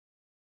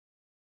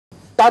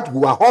we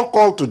were all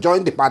called to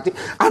join the party,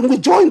 and we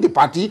joined the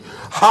party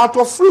out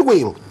of free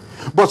will.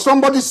 But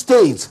somebody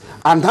stays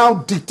and now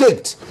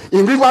dictates.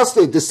 In Rivers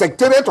State, the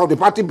secretariat of the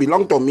party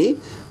belonged to me.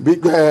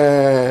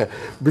 There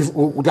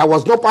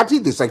was no party.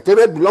 The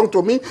secretariat belonged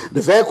to me.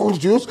 The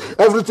vehicles used,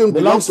 everything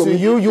belongs to me.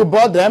 You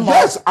bought them?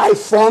 Yes, I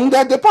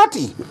funded the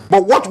party.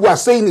 But what we are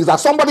saying is that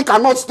somebody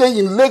cannot stay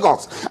in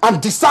Lagos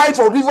and decide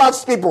for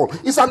Rivers people.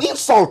 It's an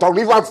insult on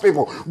Rivers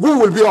people. Who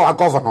will be our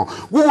governor?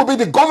 Who will be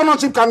the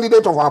governorship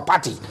candidate of our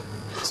party?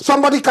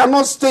 Somebody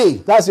cannot stay.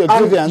 That's your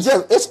grievance?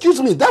 Yes,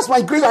 excuse me, that's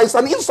my grievance. It's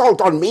an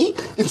insult on me,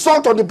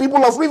 insult on the people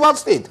of Rivers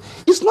State.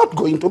 It's not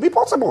going to be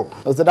possible.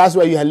 So that's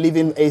why you are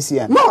leaving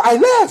ACN? No, I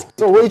left.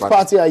 So which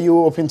party are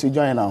you hoping to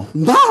join now?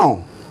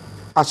 Now,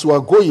 as we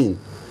are going,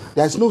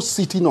 there's no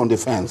sitting on the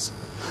fence.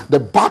 The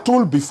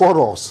battle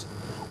before us,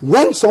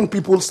 when some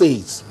people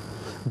say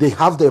they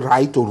have the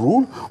right to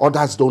rule,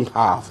 others don't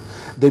have.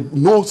 There's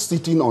no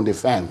sitting on the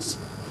fence.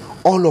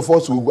 All of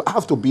us will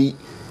have to be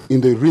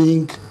in the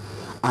ring.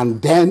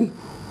 And then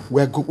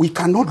we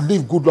cannot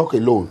leave Goodluck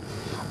alone.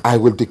 I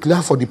will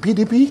declare for the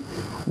PDP.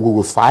 We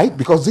will fight,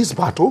 because this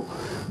battle,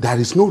 there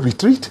is no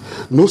retreat,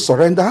 no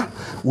surrender.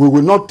 We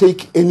will not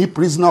take any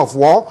prisoner of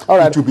war. All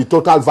right. It will be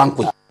total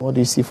vanquish. What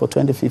do you see for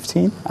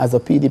 2015 as a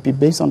PDP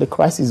based on the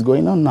crisis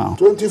going on now?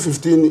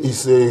 2015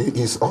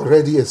 is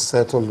already a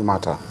settled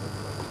matter.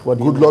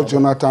 Goodluck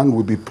Jonathan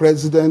will be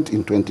president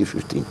in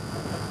 2015.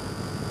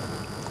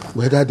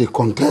 Whether they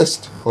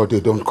contest or they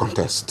don't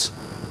contest,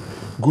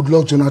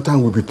 Goodluck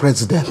Jonathan will be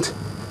president.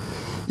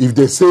 If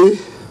they say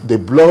the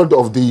blood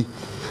of the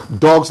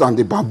dogs and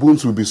the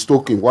baboons will be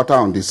soaked in water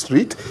on the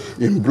street,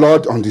 in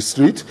blood on the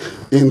street,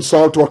 in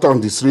salt water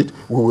on the street,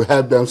 we will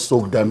help them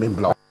soak them in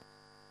blood.